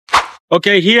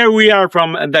Okay, here we are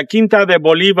from the Quinta de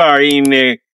Bolívar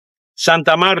in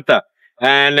Santa Marta,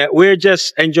 and we're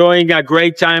just enjoying a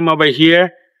great time over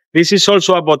here. This is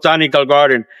also a botanical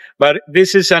garden, but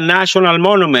this is a national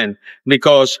monument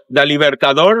because the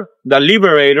Libertador, the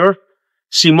liberator,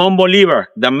 Simón Bolívar,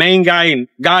 the main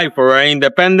guy for our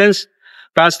independence,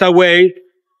 passed away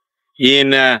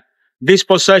in this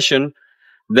possession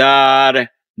that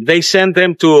they sent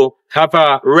him to have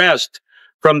a rest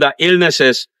from the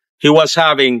illnesses he was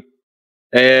having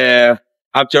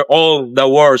after all the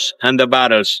wars and the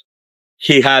battles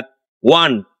he had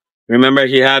won. Remember,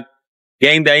 he had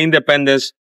gained the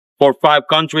independence for 5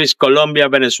 countries: Colombia,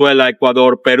 Venezuela,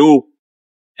 Ecuador, Peru,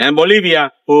 and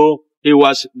Bolivia, who he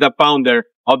was the founder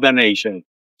of the nation.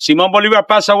 Simón Bolívar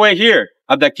passed away here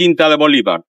at the Quinta de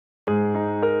Bolívar.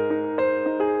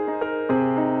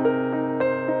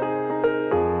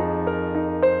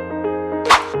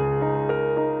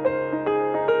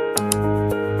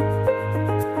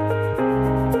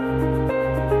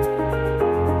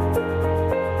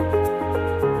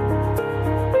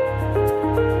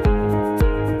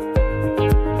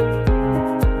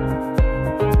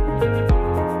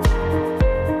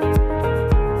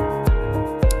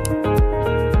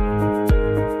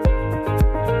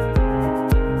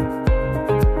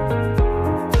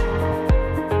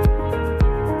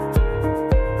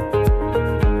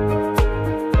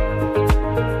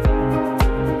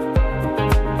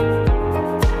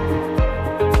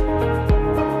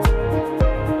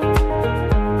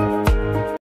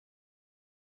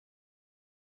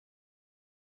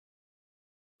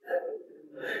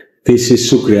 This is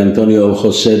Sucre, Antonio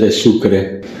José de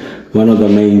Sucre, one of the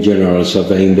main generals of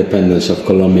the independence of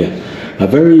Colombia. A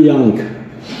very young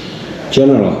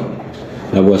general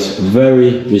that was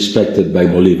very respected by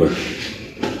Bolívar.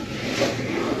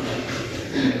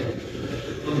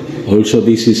 Also,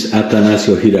 this is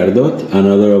Atanasio Girardot,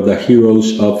 another of the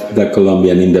heroes of the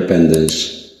Colombian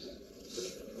independence.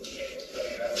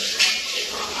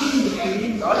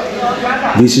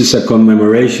 This is a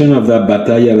commemoration of the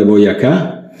Batalla de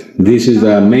Boyacá. This is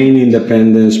the main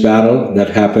independence battle that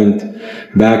happened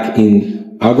back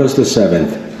in August the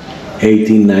 7th,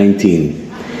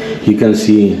 1819. You can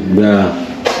see the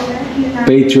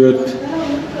Patriot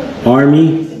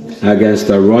Army against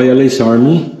the Royalist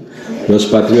Army, los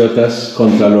Patriotas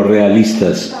contra los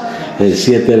Realistas, el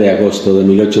 7 de agosto de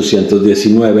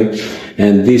 1819,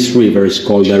 and this river is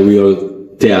called the Rio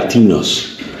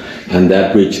Teatinos, and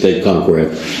that bridge they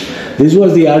conquered. This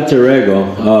was the alter ego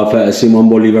of Simón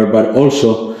Bolívar, but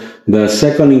also the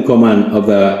second in command of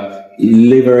the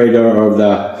liberator of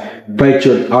the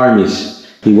Patriot armies.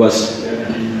 He was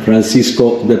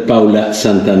Francisco de Paula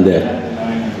Santander,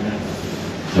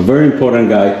 a very important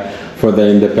guy for the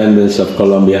independence of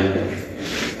Colombia.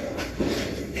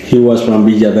 He was from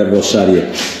Villa del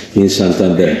Rosario in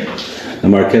Santander. The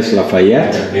Marqués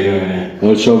Lafayette,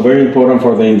 also very important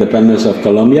for the independence of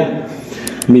Colombia,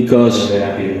 because,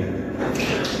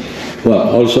 well,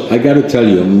 also I got to tell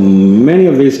you, many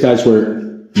of these guys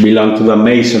belong to the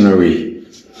Masonry.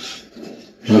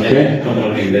 Okay?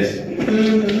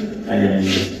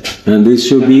 And this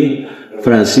should be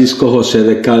Francisco José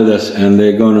de Caldas, and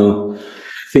they're gonna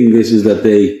think this is that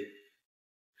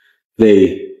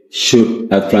they shoot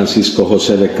at Francisco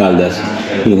José de Caldas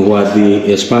in what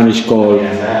the Spanish call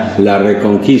La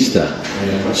Reconquista.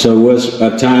 So it was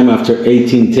a time after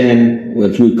 1810,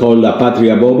 what we call La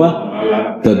Patria Boba,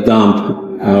 the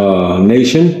dumb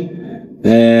nation.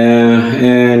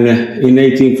 And in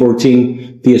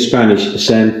 1814, the Spanish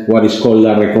sent what is called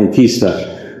La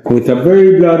Reconquista, with a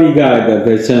very bloody guy that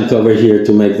they sent over here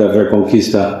to make the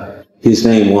Reconquista. His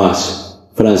name was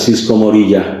Francisco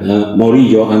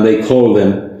Morillo, and they called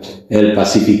him El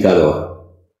Pacificador.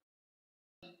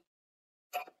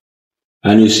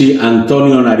 And you see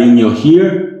Antonio Nariño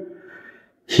here.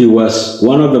 He was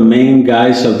one of the main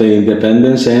guys of the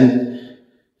independence, and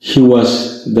he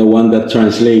was the one that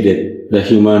translated the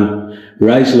human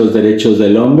rights, los derechos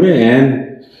del hombre,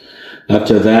 and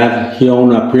after that he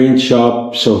owned a print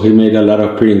shop, so he made a lot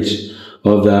of prints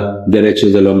of the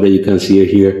derechos del hombre. You can see it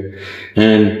here.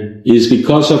 And it's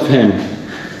because of him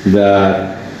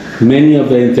that many of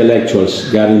the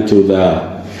intellectuals got into the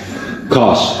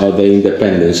cause of the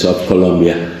independence of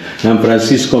Colombia. And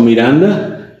Francisco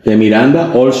de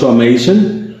Miranda, also a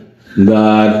Mason,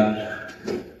 that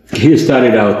he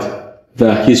started out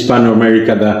the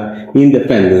Hispanoamerica, the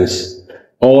independence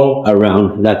all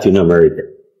around Latin America.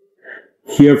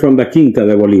 Here from the Quinta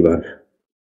de Bolívar.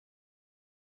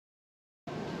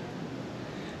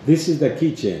 This is the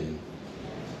kitchen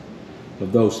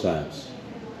of those times.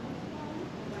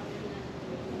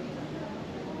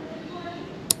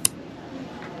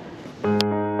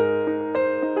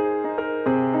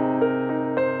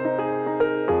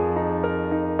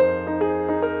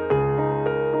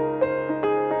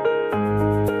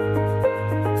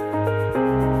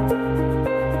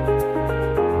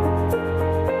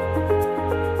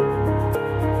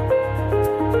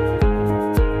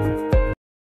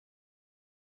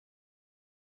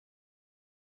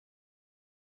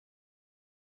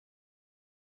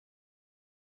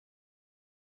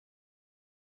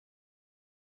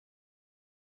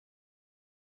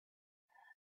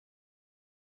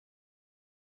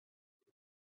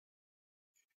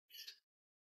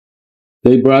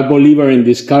 They brought Bolivar in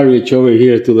this carriage over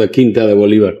here to the Quinta de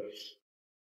Bolivar.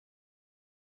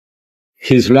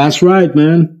 His last ride,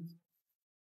 man.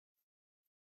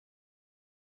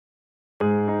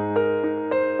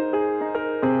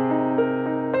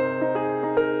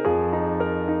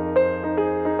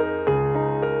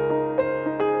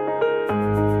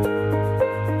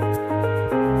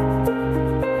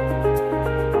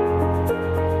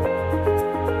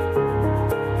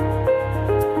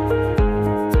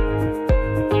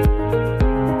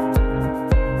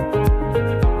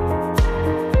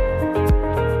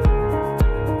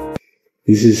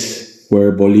 This is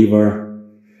where Bolivar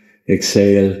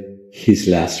exhaled his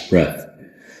last breath.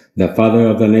 The father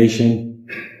of the nation,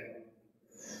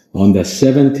 on the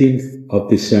 17th of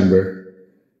December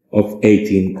of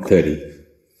 1830,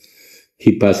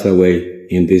 he passed away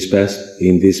in this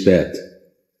bed,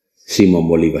 Simón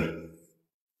Bolívar.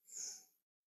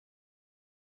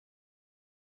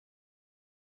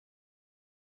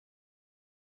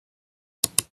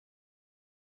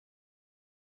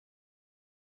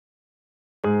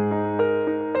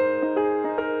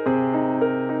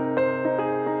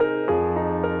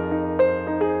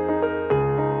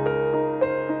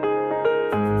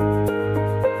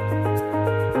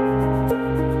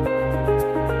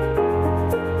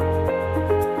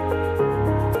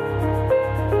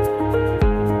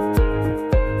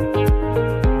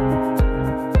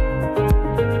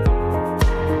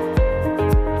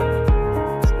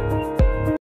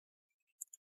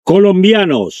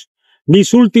 Colombianos,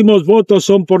 mis últimos votos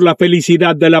son por la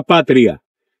felicidad de la patria.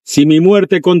 Si mi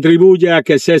muerte contribuye a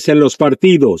que cesen los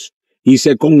partidos y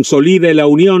se consolide la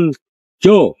unión,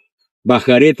 yo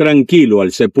bajaré tranquilo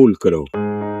al sepulcro.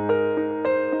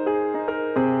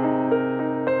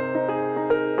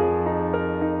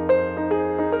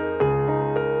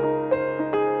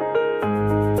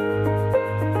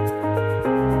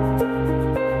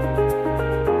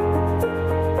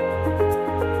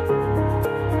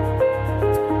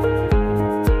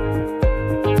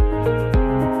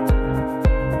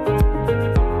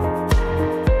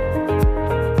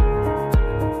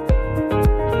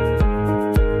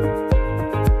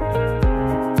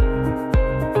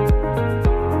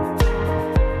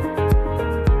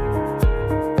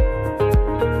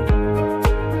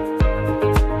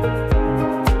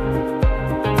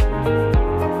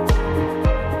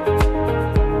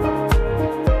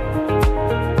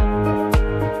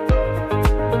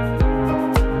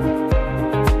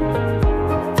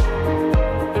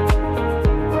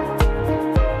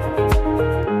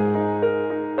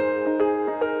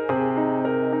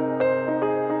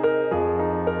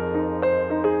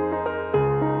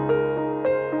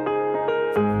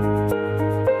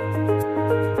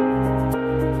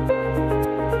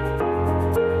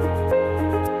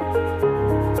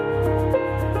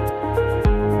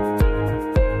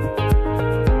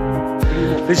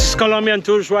 This is Colombian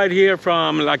Tours right here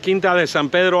from La Quinta de San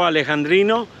Pedro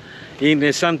Alejandrino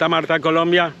in Santa Marta,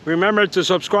 Colombia. Remember to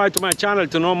subscribe to my channel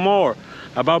to know more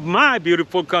about my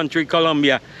beautiful country,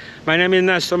 Colombia. My name is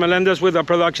Néstor Melendez with the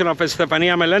production of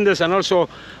Estefanía Melendez and also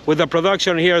with the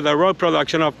production here, the road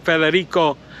production of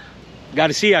Federico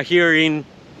Garcia here in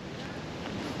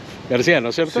Garcia, ¿no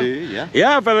es cierto? Sí, yeah.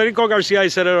 Yeah, Federico Garcia, I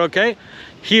said it okay.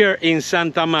 Here in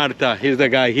Santa Marta. Here's the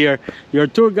guy here, your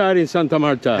tour guide in Santa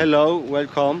Marta. Hello,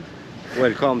 welcome.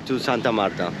 Welcome to Santa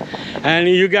Marta. And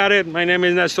you got it. My name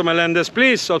is Néstor Melendez.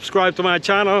 Please subscribe to my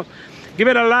channel. Give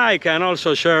it a like and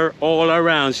also share all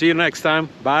around. See you next time.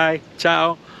 Bye.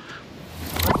 Ciao.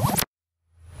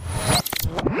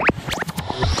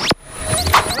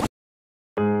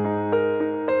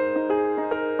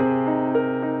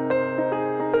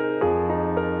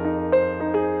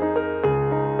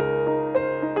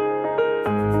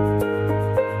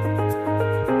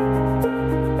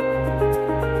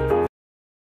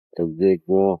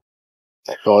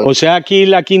 O sea, aquí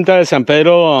la Quinta de San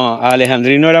Pedro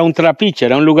Alejandrino era un trapiche,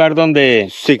 era un lugar donde...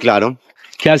 Sí, claro.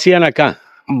 ¿Qué hacían acá?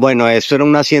 Bueno, esto era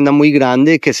una hacienda muy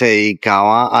grande que se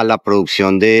dedicaba a la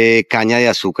producción de caña de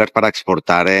azúcar para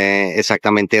exportar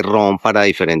exactamente ron para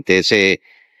diferentes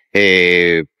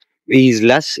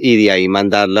islas y de ahí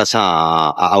mandarlas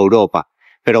a Europa.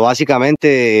 Pero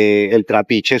básicamente el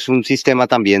trapiche es un sistema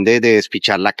también de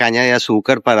despichar la caña de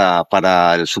azúcar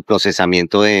para su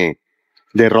procesamiento de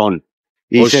ron.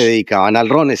 Y se dedicaban al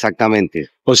ron, exactamente.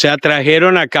 O sea,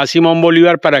 trajeron acá a Simón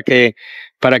Bolívar para que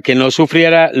para que no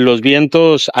sufriera los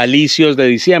vientos alisios de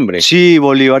diciembre. Sí,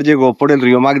 Bolívar llegó por el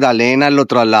río Magdalena, lo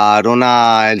trasladaron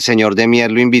el señor de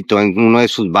Mier, lo invitó en uno de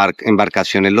sus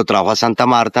embarcaciones, lo trajo a Santa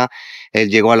Marta. Él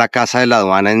llegó a la casa de la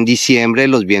aduana en diciembre,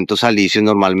 los vientos alisios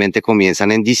normalmente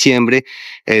comienzan en diciembre.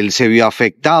 Él se vio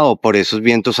afectado por esos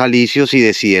vientos alisios y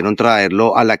decidieron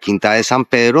traerlo a la Quinta de San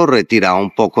Pedro, retirado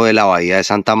un poco de la bahía de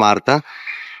Santa Marta,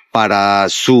 para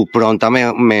su pronta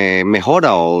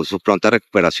mejora o su pronta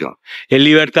recuperación. El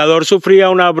Libertador sufría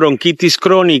una bronquitis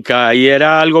crónica y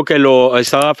era algo que lo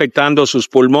estaba afectando sus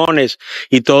pulmones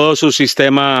y todo su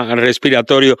sistema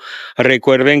respiratorio.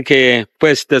 Recuerden que,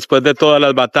 pues, después de todas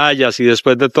las batallas y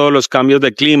después de todos los cambios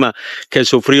de clima que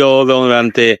sufrió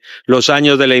durante los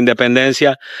años de la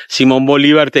independencia, Simón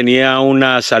Bolívar tenía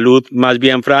una salud más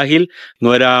bien frágil,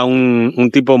 no era un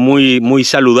tipo muy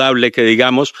saludable, que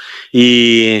digamos,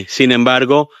 y sin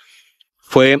embargo,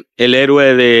 fue el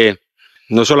héroe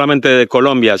no solamente de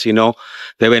Colombia, sino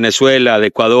de Venezuela, de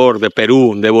Ecuador, de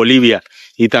Perú, de Bolivia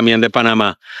y también de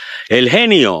Panamá. El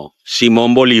genio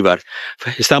Simón Bolívar.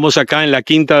 Estamos acá en la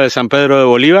Quinta de San Pedro de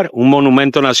Bolívar, un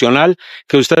monumento nacional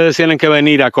que ustedes tienen que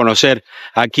venir a conocer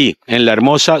aquí, en la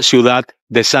hermosa ciudad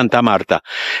de Santa Marta.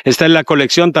 Esta es la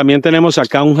colección. También tenemos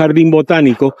acá un jardín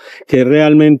botánico que es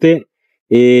realmente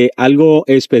algo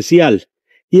especial.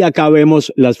 Y acá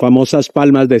vemos las famosas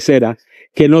palmas de cera,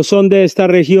 que no son de esta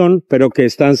región, pero que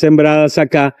están sembradas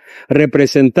acá,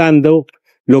 representando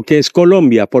lo que es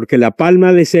Colombia, porque la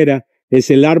palma de cera es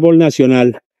el árbol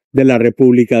nacional de la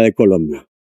República de Colombia.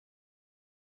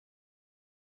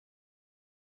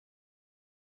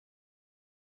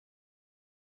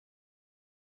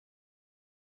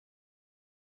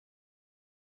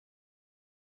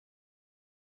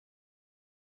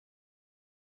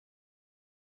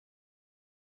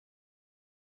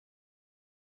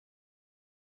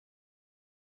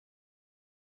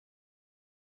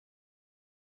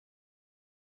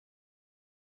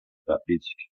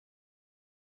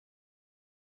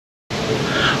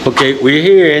 Okay, we're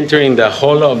here entering the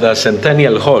hall of the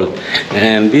Centennial Hall,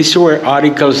 and these were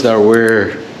articles that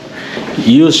were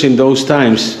used in those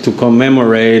times to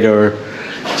commemorate or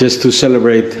just to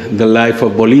celebrate the life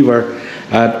of Bolívar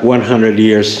at 100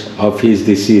 years of his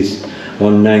decease.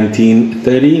 On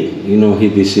 1930, you know,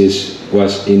 his decease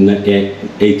was in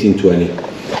 1820.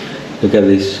 Look at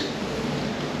this.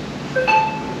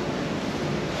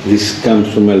 This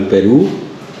comes from El Peru.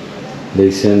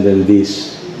 They send them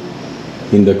this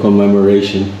in the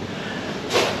commemoration,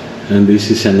 and this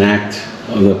is an act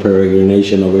of the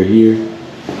peregrination over here.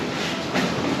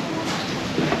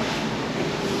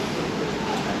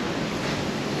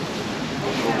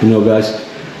 You know, guys,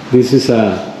 this is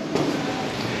a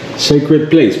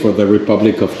sacred place for the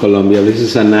Republic of Colombia. This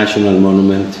is a national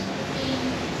monument.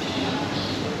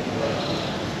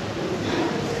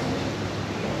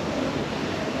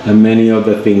 And many of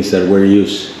the things that were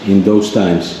used in those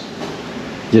times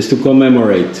just to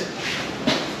commemorate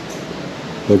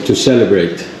or to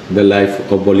celebrate the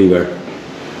life of Bolívar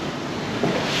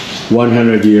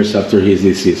 100 years after his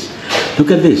decease. Look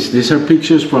at this. These are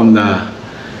pictures from the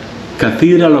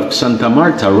Cathedral of Santa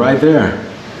Marta right there.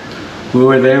 We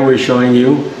were there, we're showing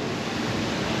you.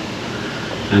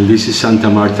 And this is Santa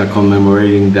Marta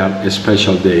commemorating that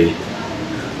special day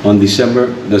on December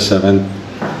the 7th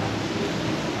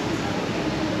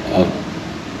of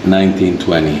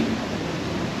 1920.